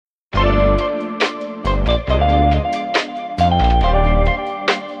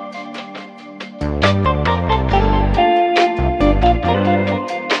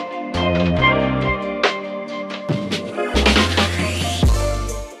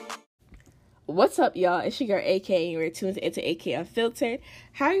What's up, y'all? It's your girl, AK, and you're tuned into AK Unfiltered.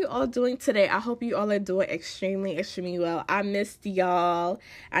 How are you all doing today? I hope you all are doing extremely well. I missed y'all.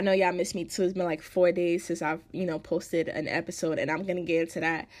 I know y'all missed me too. It's been like 4 days since I've, posted an episode, and I'm gonna get into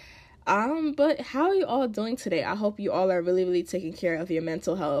that. But how are you all doing today? I hope you all are really taking care of your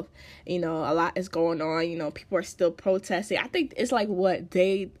mental health. A lot is going on. People are still protesting. I think it's like,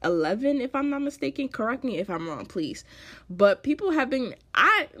 day 11, if I'm not mistaken. Correct me if I'm wrong, please. But people have been,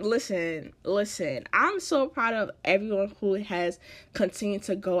 listen, I'm so proud of everyone who has continued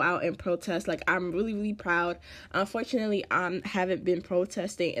to go out and protest. Like, I'm really proud. Unfortunately, I haven't been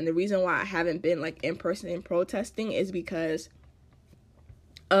protesting. And the reason why I haven't been, like, in person and protesting is because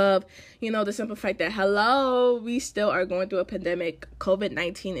of, the simple fact that, we still are going through a pandemic.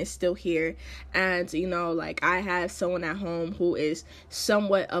 COVID-19 is still here. And, I have someone at home who is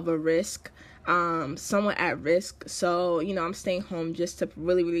somewhat of a risk, somewhat at risk. So, I'm staying home just to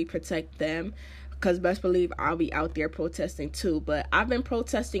really protect them. Because best believe I'll be out there protesting too. But I've been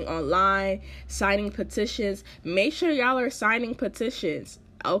protesting online, signing petitions. Make sure y'all are signing petitions,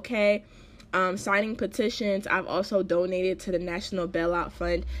 okay? Signing petitions. I've also donated to the National Bailout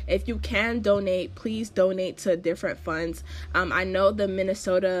Fund. If you can donate, please donate to different funds. I know the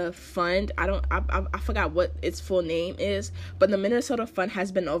Minnesota Fund, I forgot what its full name is, but the Minnesota Fund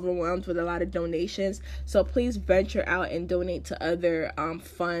has been overwhelmed with a lot of donations. So please venture out and donate to other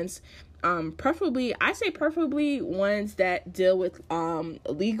funds. Preferably ones that deal with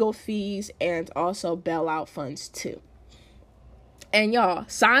legal fees and also bailout funds too. And y'all,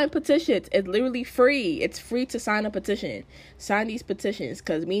 sign petitions. It's literally free. It's free to sign a petition. Sign these petitions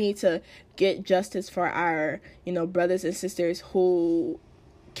because we need to get justice for our, brothers and sisters who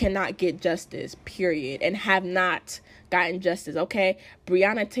cannot get justice, period, and have not gotten justice, okay?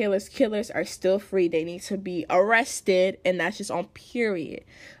 Breonna Taylor's killers are still free. They need to be arrested, and that's just on period,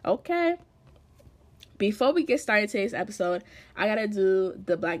 okay? Before we get started today's episode, I gotta do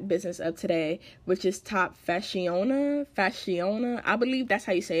the black business of today, which is top fashiona. I believe that's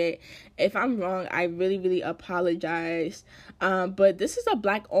how you say it. If I'm wrong, I really apologize. But this is a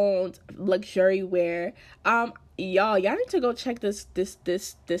black-owned luxury wear. Y'all need to go check this.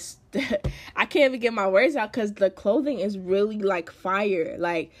 I can't even get my words out because the clothing is really like fire.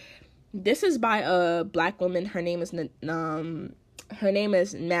 Like, this is by a black woman. Her name is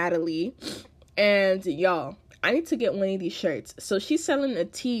Natalie. And y'all, I need to get one of these shirts. So she's selling the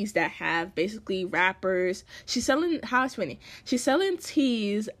tees that have basically rappers. She's selling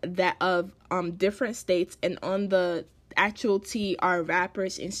tees that of different states, and on the actual tee are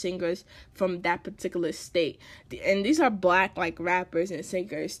rappers and singers from that particular state. And these are black like rappers and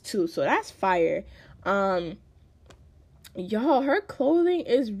singers too. So that's fire. Y'all, her clothing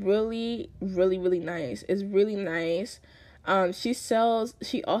is really nice. It's really nice. She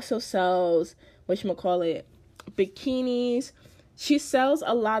also sells, bikinis. She sells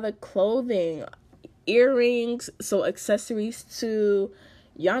a lot of clothing, earrings, so accessories too.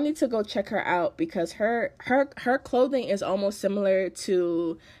 Y'all need to go check her out because her clothing is almost similar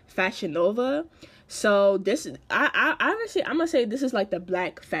to Fashion Nova. So this, I honestly, I'm gonna say this is like the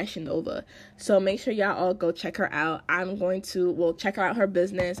black Fashion Nova. So make sure y'all all go check her out. Check out her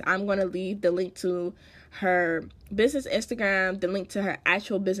business. I'm going to leave the link to her business Instagram, the link to her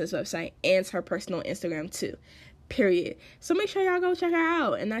actual business website, and her personal Instagram too, period. So make sure y'all go check her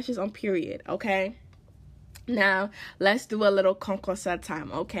out, and that's just on period, okay? Now, let's do a little concorsat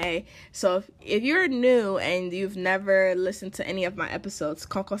time, okay? So if you're new and you've never listened to any of my episodes,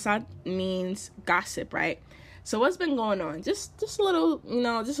 concorsat means gossip, right? So what's been going on? Just a little,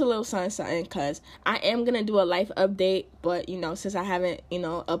 something, because I am going to do a life update, but, since I haven't,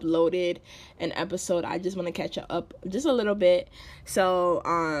 uploaded an episode, I just want to catch up just a little bit. So,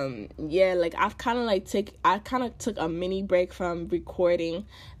 I kind of took a mini break from recording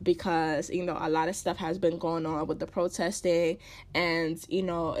because, a lot of stuff has been going on with the protesting, and,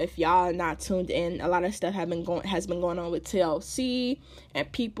 if y'all are not tuned in, a lot of stuff has been going on with TLC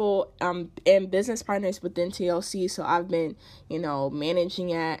and people, and business partners within TLC. So I've been, managing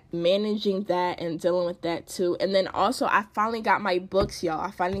that and dealing with that too. And then also I finally got my books, y'all.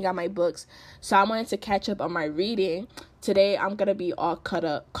 So I wanted to catch up on my reading. Today I'm going to be all caught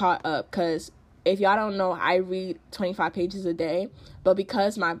up because if y'all don't know, I read 25 pages a day, but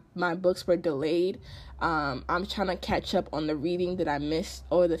because my books were delayed, I'm trying to catch up on the reading that I missed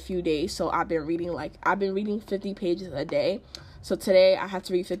over the few days. So I've been reading 50 pages a day. So today I have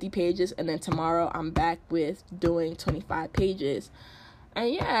to read 50 pages, and then tomorrow I'm back with doing 25 pages.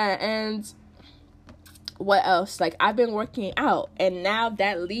 And what else? Like, I've been working out, and now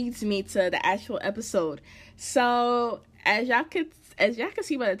that leads me to the actual episode. So as y'all can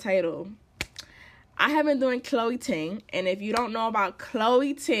see by the title, I have been doing Chloe Ting, and if you don't know about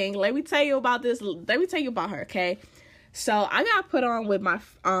Chloe Ting, let me tell you about this. Let me tell you about her, okay? So I got put on with my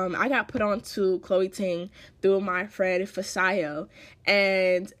I got put on to Chloe Ting through my friend Fasayo.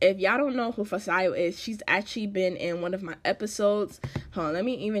 And if y'all don't know who Fasayo is, she's actually been in one of my episodes. Hold on, let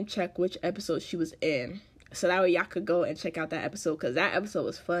me even check which episode she was in, so that way y'all could go and check out that episode, because that episode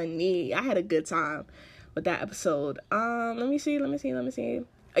was funny. I had a good time with that episode. Let me see.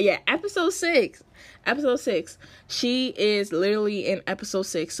 Yeah, episode 6. She is literally in episode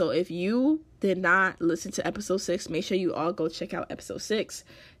 6. So if you did not listen to episode 6, make sure you all go check out episode 6.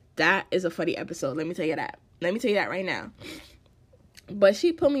 That is a funny episode. Let me tell you that. Right now. But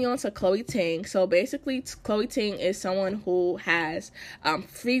she put me on to Chloe Ting. So basically, Chloe Ting is someone who has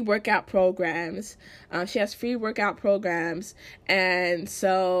free workout programs. She has free workout programs. And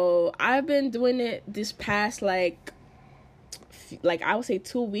so I've been doing it this past, like I would say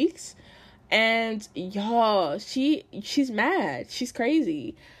 2 weeks. And y'all, she's mad. She's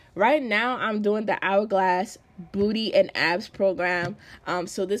crazy. Right now, I'm doing the Hourglass Booty and Abs program.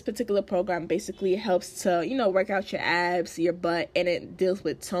 So this particular program basically helps to, work out your abs, your butt, and it deals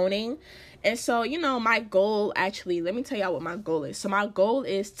with toning. And so, my goal, actually, let me tell y'all what my goal is. So my goal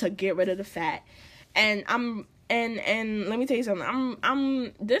is to get rid of the fat. And and let me tell you something.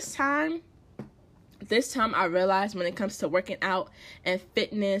 I'm this time I realized when it comes to working out and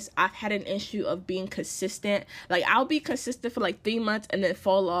fitness, I've had an issue of being consistent. Like, I'll be consistent for like 3 months and then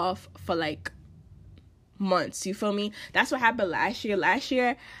fall off for like months. You feel me? That's what happened last year. Last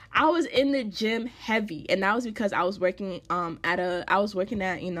year, I was in the gym heavy, and that was because I was working at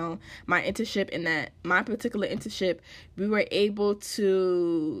my internship. In that my particular internship, we were able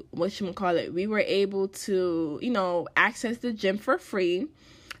to access the gym for free.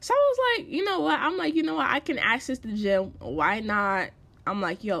 So I was like, I can access the gym. Why not? I'm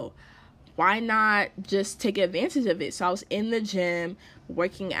like, why not just take advantage of it? So I was in the gym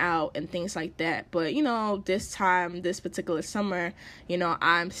working out and things like that. But, this particular summer,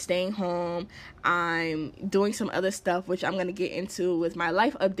 I'm staying home. I'm doing some other stuff, which I'm going to get into with my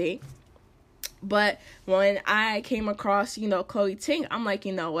life update. But when I came across, Chloe Ting, I'm like,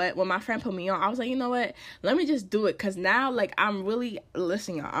 when my friend put me on, I was like, let me just do it. Because now, I'm really,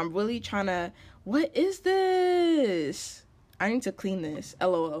 listen, y'all, I'm really trying to, what is this? I need to clean this,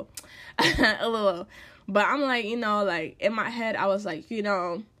 LOL. LOL. But I'm like, in my head, I was like,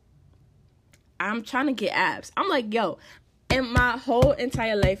 I'm trying to get abs. I'm like, in my whole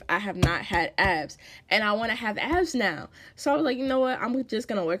entire life, I have not had abs, and I want to have abs now. So I was like, I'm just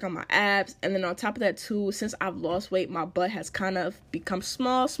going to work on my abs. And then on top of that, too, since I've lost weight, my butt has kind of become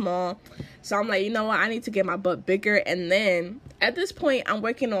small. So I'm like, I need to get my butt bigger. And then at this point, I'm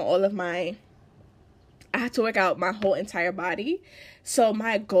working on I have to work out my whole entire body. So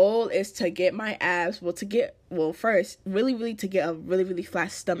my goal is to get my abs, first, really to get a really, really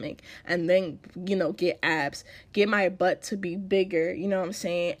flat stomach, and then, get abs, get my butt to be bigger, you know what I'm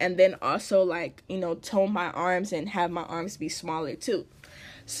saying? And then also, tone my arms and have my arms be smaller too.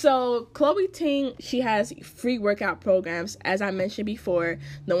 So Chloe Ting, she has free workout programs. As I mentioned before,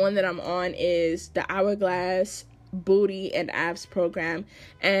 the one that I'm on is the Hourglass Booty and Abs program.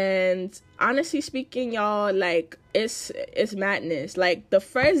 And honestly speaking, y'all, it's madness. The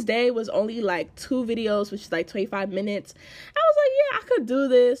first day was only 2 videos, which is 25 minutes. I was like, yeah, I could do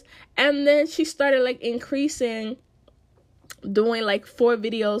this. And then she started increasing, doing 4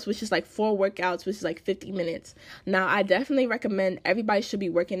 videos, which is 4 workouts, which is 50 minutes. Now, I definitely recommend everybody should be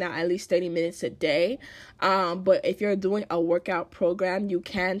working out at least 30 minutes a day. But if you're doing a workout program, you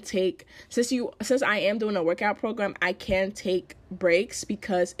can take, since I am doing a workout program, I can take breaks,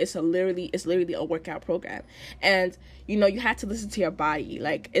 because it's literally a workout program. And you have to listen to your body.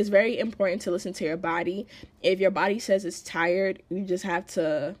 It's very important to listen to your body. If your body says it's tired, you just have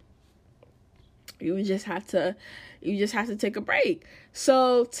to take a break.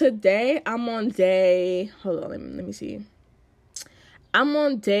 So today I'm on day, hold on, let me see. I'm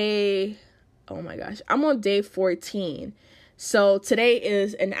on day 14. So today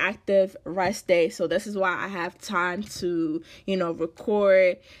is an active rest day. So this is why I have time to,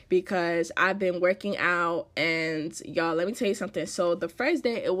 record, because I've been working out. And y'all, let me tell you something. So the first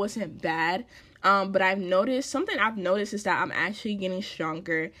day, it wasn't bad. But I've noticed is that I'm actually getting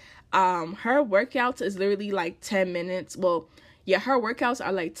stronger. Her workouts is literally 10 minutes. Well, yeah, her workouts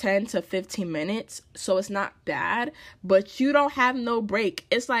are 10 to 15 minutes. So it's not bad, but you don't have no break.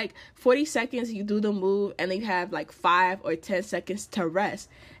 It's 40 seconds you do the move, and then you have 5 or 10 seconds to rest.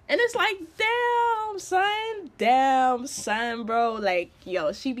 And it's damn son, bro.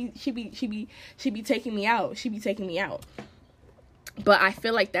 She be taking me out. But I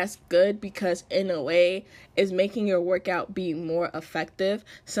feel like that's good because in a way it's making your workout be more effective.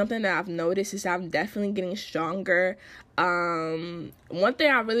 Something that I've noticed is I'm definitely getting stronger. One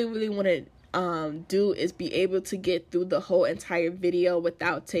thing I really want to do is be able to get through the whole entire video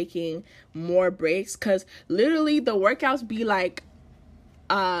without taking more breaks, because literally the workouts be like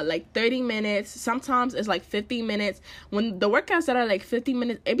 30 minutes. Sometimes it's like 50 minutes. When the workouts that are like 50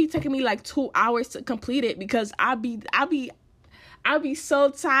 minutes, it be taking me like 2 hours to complete it, because I'll be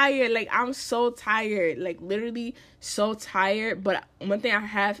so tired. Like, I'm so tired, like literally so tired. But one thing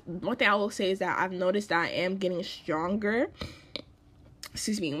I will say is that I've noticed that I am getting stronger.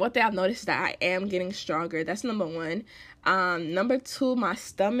 One thing I've noticed is that I am getting stronger. That's number one. Number two, my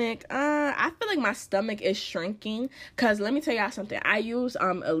stomach. I feel like my stomach is shrinking, because let me tell y'all something. I use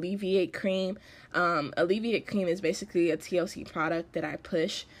Alleviate Cream. Alleviate Cream is basically a TLC product that I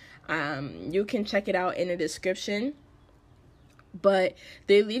push. You can check it out in the description. But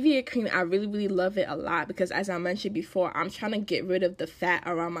the Alleviate Cream, I really love it a lot, because as I mentioned before, I'm trying to get rid of the fat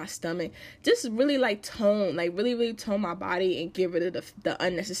around my stomach. Just really like tone, like really tone my body and get rid of the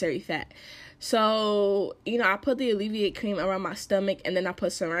unnecessary fat. So, I put the Alleviate Cream around my stomach, and then I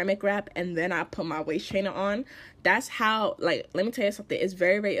put ceramic wrap, and then I put my waist trainer on. That's how, like, let me tell you something. It's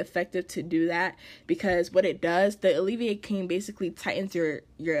very effective to do that, because what it does, the Alleviate Cream basically tightens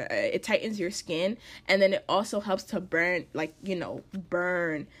it tightens your skin, and then it also helps to burn, the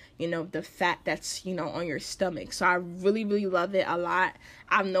fat that's, on your stomach. So I really love it a lot.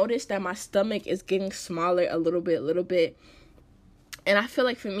 I've noticed that my stomach is getting smaller a little bit. And I feel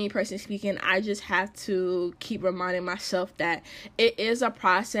like, for me, personally speaking, I just have to keep reminding myself that it is a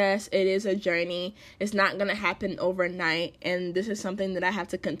process. It is a journey. It's not going to happen overnight. And this is something that I have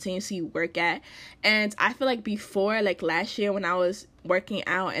to continuously work at. And I feel like before, like last year when I was working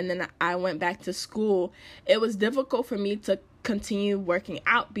out and then I went back to school, it was difficult for me to continue working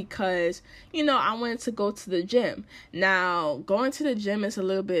out because, I wanted to go to the gym. Now, going to the gym is a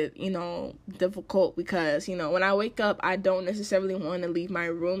little bit, difficult because, when I wake up, I don't necessarily want to leave my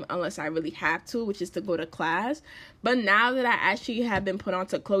room unless I really have to, which is to go to class. But now that I actually have been put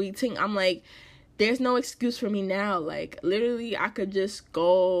onto Ting, I'm like, there's no excuse for me now. Like, literally, I could just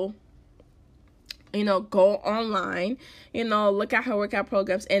go online, look at her workout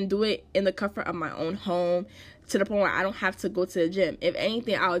programs and do it in the comfort of my own home, to the point where I don't have to go to the gym. If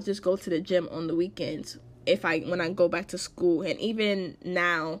anything, I'll just go to the gym on the weekends when I go back to school. And even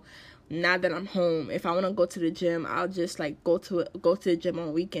now that I'm home, if I want to go to the gym, I'll just like go to the gym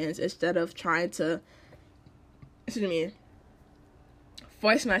on weekends instead of trying to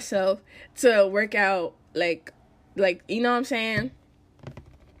force myself to work out like you know what I'm saying?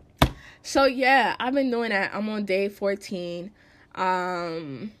 So yeah, I've been doing that. I'm on day 14,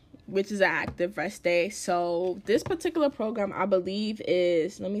 which is an active rest day. So this particular program, I believe,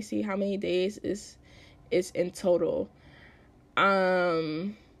 is, let me see how many days is in total.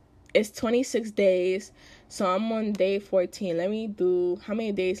 It's 26 days. So I'm on day 14. Let me do how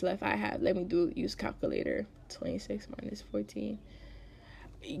many days left I have. Let me use calculator. 26 minus 14.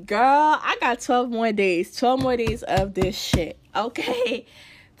 Girl, I got 12 more days. 12 more days of this shit. Okay.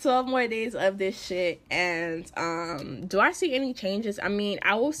 12 more days of this shit. And do I see any changes? I mean,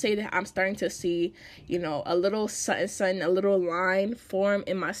 I will say that I'm starting to see, a little something, a little line form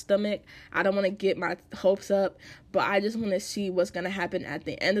in my stomach. I don't want to get my hopes up, but I just want to see what's going to happen at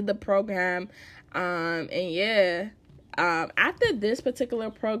the end of the program. And yeah, after this particular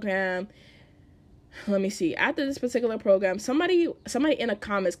program, somebody in the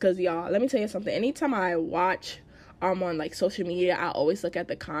comments, because y'all, let me tell you something. Anytime I watch on like social media, I always look at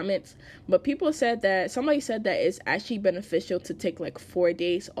the comments. But somebody said that it's actually beneficial to take like 4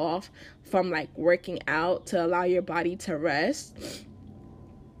 days off from like working out to allow your body to rest.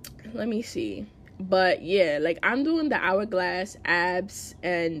 Let me see. But yeah, like I'm doing the Hourglass abs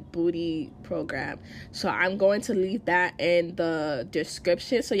and booty program. So I'm going to leave that in the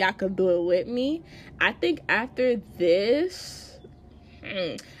description so y'all can do it with me. I think after this,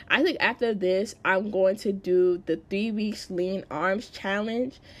 I'm going to do the 3 weeks lean arms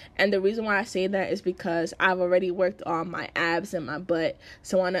challenge. And the reason why I say that is because I've already worked on my abs and my butt.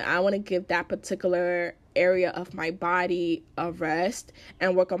 So I want to give that particular area of my body a rest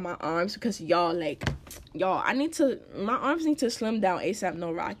and work on my arms, because my arms need to slim down ASAP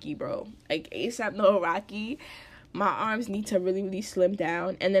no Rocky, bro. Like ASAP no Rocky. My arms need to really slim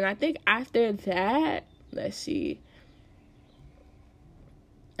down. And then I think after that, let's see.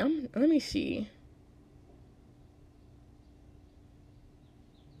 Let me see.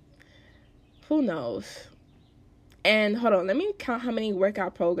 Who knows? And hold on, let me count how many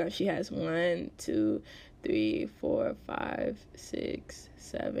workout programs she has. 1, 2, 3, 4, 5, 6,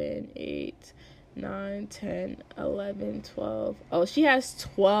 7, 8, 9, 10, 11, 12. Oh, she has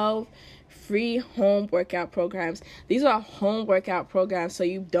 12 free home workout programs. These are home workout programs, so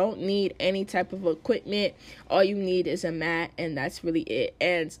you don't need any type of equipment. All you need is a mat, and that's really it.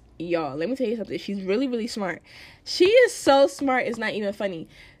 And y'all, let me tell you something. She's really, really smart. She is so smart, it's not even funny.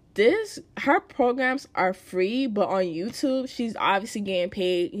 Her programs are free, but on YouTube, she's obviously getting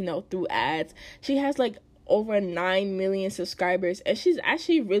paid, through ads. She has like over 9 million subscribers, and she's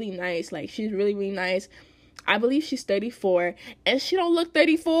actually really nice. Like, she's really, really nice. I believe she's 34, and she don't look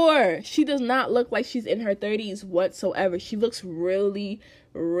 34. She does not look like she's in her 30s whatsoever. She looks really,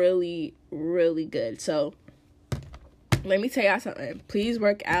 really, really good. So let me tell y'all something. Please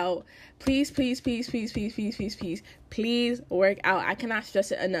work out. Please, please, please, please, please, please, please, please, please work out. I cannot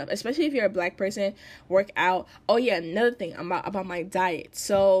stress it enough, especially if you're a Black person. Work out. Oh yeah, another thing about my diet.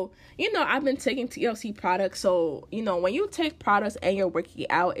 So, I've been taking TLC products. So, when you take products and you're working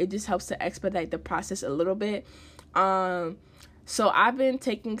out, it just helps to expedite the process a little bit. So I've been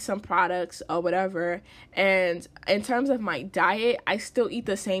taking some products or whatever, and in terms of my diet, I still eat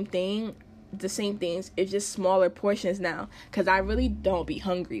the same things. It's just smaller portions now, because I really don't be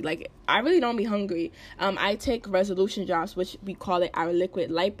hungry. I take resolution drops, which we call it our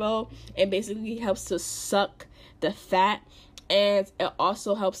liquid lipo. It basically helps to suck the fat, and it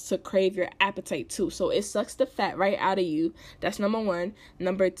also helps to crave your appetite too. So it sucks the fat right out of you. That's number one.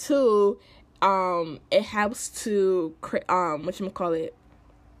 Number two, it helps to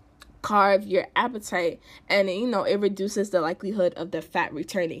carve your appetite, and it reduces the likelihood of the fat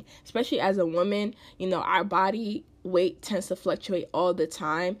returning, especially as a woman. Our body weight tends to fluctuate all the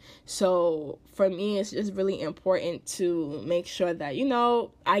time, so for me it's just really important to make sure that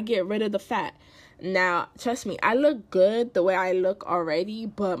I get rid of the fat. Now, trust me, I look good the way I look already,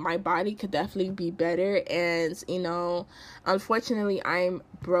 but my body could definitely be better. And unfortunately, I'm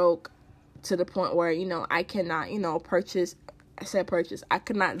broke to the point where I cannot purchase. I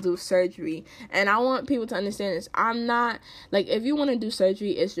could not do surgery, and I want people to understand this. I'm not, if you want to do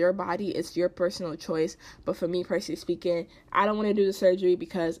surgery, it's your body, it's your personal choice, but for me, personally speaking, I don't want to do the surgery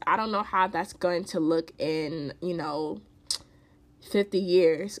because I don't know how that's going to look in 50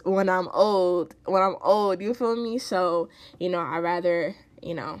 years when I'm old, you feel me? So I rather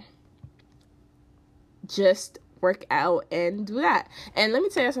just work out and do that. And let me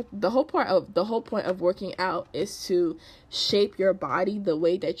tell you something, the whole point of working out is to shape your body the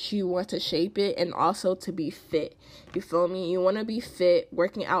way that you want to shape it, and also to be fit. You feel me? You want to be fit.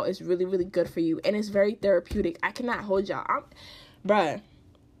 Working out is really, really good for you, and it's very therapeutic. I cannot hold y'all. Bruh,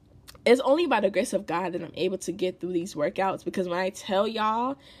 it's only by the grace of God that I'm able to get through these workouts, because when I tell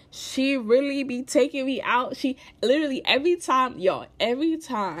y'all, she really be taking me out. She literally every time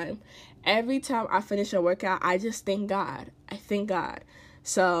I finish a workout, I just thank God. I thank God.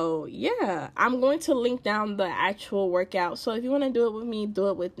 So, yeah, I'm going to link down the actual workout. So if you want to do it with me, do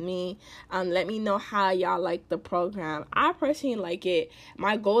it with me. Let me know how y'all like the program. I personally like it.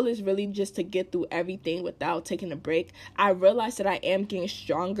 My goal is really just to get through everything without taking a break. I realize that I am getting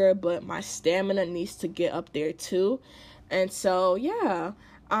stronger, but my stamina needs to get up there too. And so, yeah.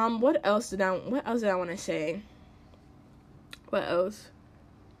 What else did I want to say? What else?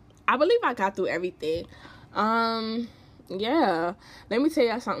 I believe I got through everything. Yeah. Let me tell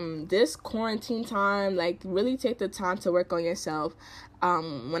y'all something. This quarantine time, really take the time to work on yourself.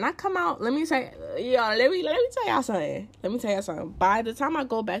 When I come out, let me tell y'all something. By the time I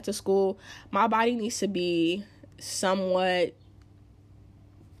go back to school, my body needs to be somewhat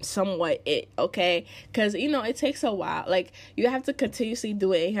it, okay? Because it takes a while. You have to continuously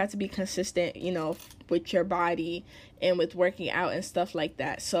do it, and you have to be consistent with your body and with working out and stuff like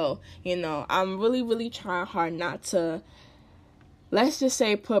that. So I'm really, really trying hard not to, let's just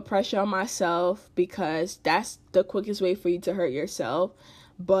say, put pressure on myself, because that's the quickest way for you to hurt yourself.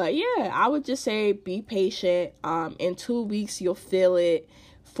 But yeah, I would just say be patient. In 2 weeks you'll feel it.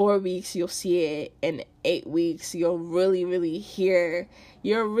 4 weeks you'll see it. In 8 weeks you'll really, really hear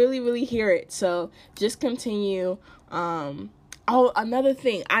it. So just continue. Oh, another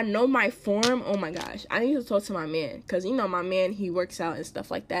thing, I know my form. Oh my gosh, I need to talk to my man, because my man, he works out and stuff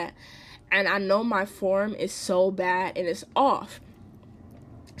like that, and I know my form is so bad and it's off.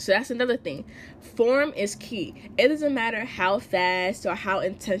 So that's another thing. Form is key. It doesn't matter how fast or how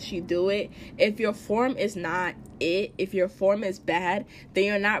intense you do it. If your form is not it, if your form is bad, then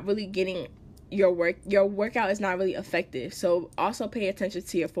you're not really getting your workout is not really effective. So also pay attention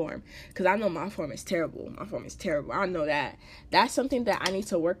to your form, because I know my form is terrible. I know that's something that I need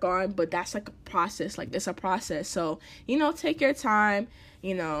to work on, but that's like a process. Like, it's a process. So, take your time.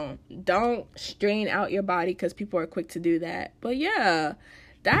 Don't strain out your body, because people are quick to do that. But yeah,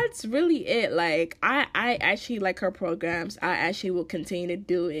 that's really it. Like, I actually like her programs. I actually will continue to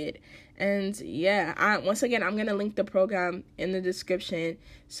do it. And yeah, once again, I'm gonna link the program in the description,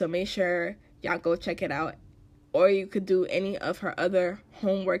 so make sure y'all go check it out. Or you could do any of her other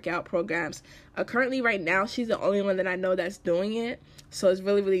home workout programs. Currently, right now, she's the only one that I know that's doing it. So it's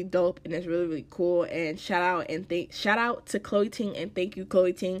really, really dope, and it's really, really cool. And shout out to Chloe Ting, and thank you,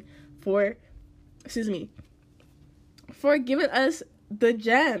 Chloe Ting, for giving us the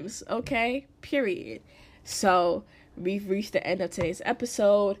gems. Okay, period. So we've reached the end of today's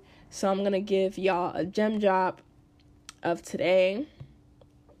episode. So I'm gonna give y'all a gem drop of today.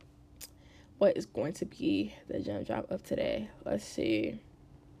 What is going to be the gem drop of today? Let's see.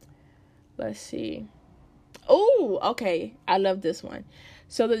 Oh, okay. I love this one.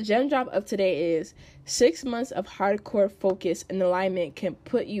 So the gem drop of today is 6 months of hardcore focus and alignment can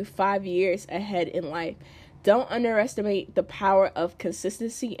put you 5 years ahead in life. Don't underestimate the power of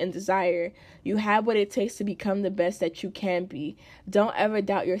consistency and desire. You have what it takes to become the best that you can be. Don't ever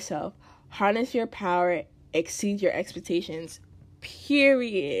doubt yourself. Harness your power. Exceed your expectations.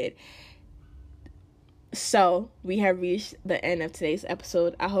 Period. So, we have reached the end of today's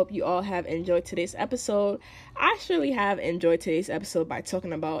episode. I hope you all have enjoyed today's episode. I surely have enjoyed today's episode by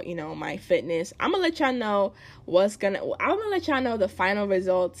talking about, my fitness. I'm going to let y'all know the final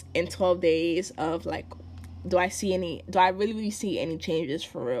results in 12 days of, like, do I really see any changes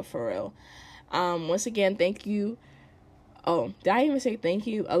for real? Once again, thank you. Oh, did I even say thank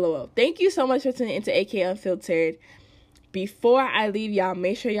you? LOL. Thank you so much for tuning into AK Unfiltered. Before I leave y'all,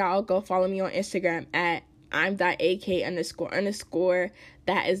 make sure y'all go follow me on Instagram at I'm.AK__.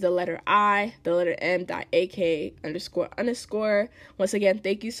 That is the letter I, the letter M.AK__. Once again,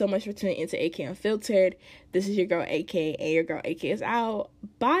 thank you so much for tuning into AK Unfiltered. This is your girl AK, and your girl AK is out.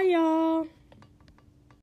 Bye, y'all.